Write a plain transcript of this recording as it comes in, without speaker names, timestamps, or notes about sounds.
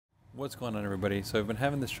What's going on, everybody? So I've been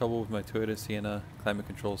having this trouble with my Toyota Sienna climate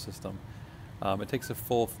control system. It takes a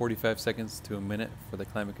full 45 seconds to a minute for the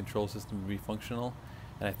climate control system to be functional,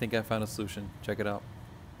 and I think I found a solution. Check it out.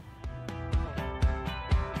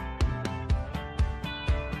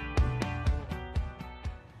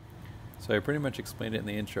 So I pretty much explained it in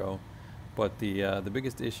the intro, but the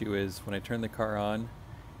biggest issue is when I turn the car on,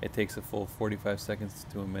 it takes a full 45 seconds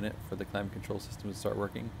to a minute for the climate control system to start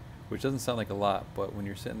working, which doesn't sound like a lot, but when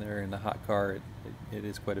you're sitting there in a hot car, it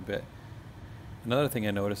is quite a bit. Another thing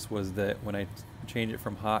I noticed was that when I change it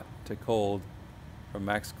from hot to cold, from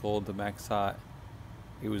max cold to max hot,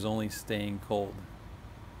 it was only staying cold.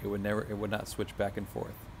 It would not switch back and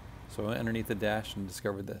forth. So I went underneath the dash and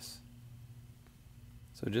discovered this.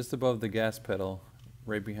 So just above the gas pedal,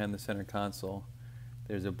 right behind the center console,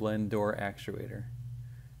 there's a blend door actuator.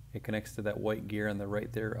 It connects to that white gear on the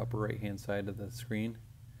right there, upper right hand side of the screen,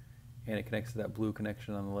 and it connects to that blue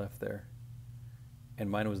connection on the left there. And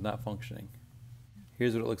mine was not functioning.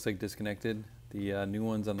 Here's what it looks like disconnected. The new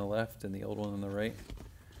one's on the left and the old one on the right.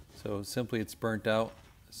 So simply it's burnt out.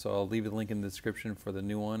 So I'll leave a link in the description for the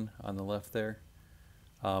new one on the left there.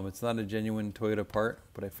 It's not a genuine Toyota part,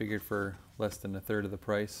 but I figured for less than a third of the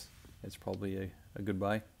price, it's probably a good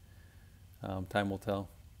buy. Time will tell.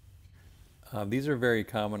 These are very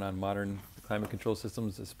common on modern climate control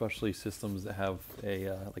systems, especially systems that have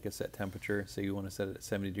like a set temperature. Say you want to set it at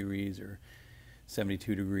 70 degrees or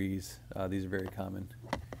 72 degrees. These are very common.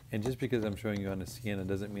 And just because I'm showing you on a Sienna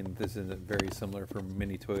doesn't mean that this isn't very similar for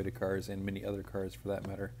many Toyota cars and many other cars for that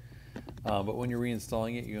matter. But when you're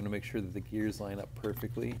reinstalling it, you want to make sure that the gears line up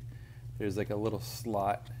perfectly. There's like a little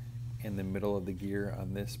slot in the middle of the gear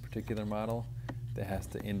on this particular model that has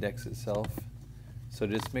to index itself. So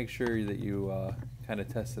just make sure that you kind of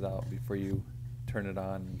test it out before you turn it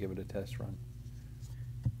on and give it a test run.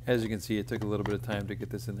 As you can see, it took a little bit of time to get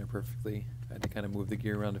this in there perfectly. I had to kind of move the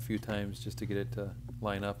gear around a few times just to get it to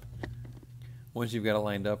line up. Once you've got it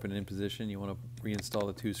lined up and in position, you want to reinstall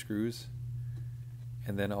the 2 screws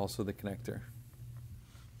and then also the connector.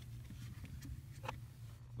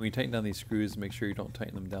 When you tighten down these screws, make sure you don't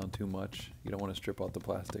tighten them down too much. You don't want to strip out the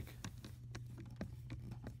plastic.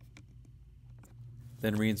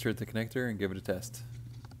 Then reinsert the connector and give it a test.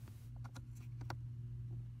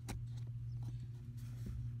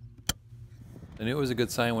 I knew it was a good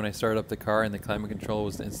sign when I started up the car and the climate control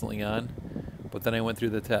was instantly on, but then I went through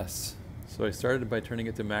the tests. So I started by turning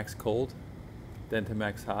it to max cold, then to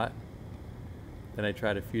max hot. Then I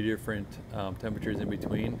tried a few different temperatures in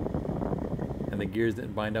between, and the gears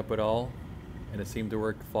didn't bind up at all, and it seemed to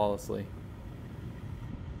work flawlessly.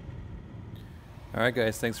 Alright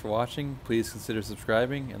guys, thanks for watching. Please consider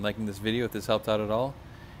subscribing and liking this video if this helped out at all.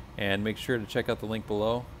 And make sure to check out the link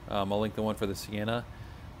below. I'll link the one for the Sienna,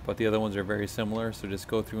 but the other ones are very similar, so just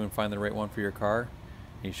go through and find the right one for your car,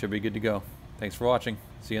 and you should be good to go. Thanks for watching.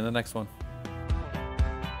 See you in the next one.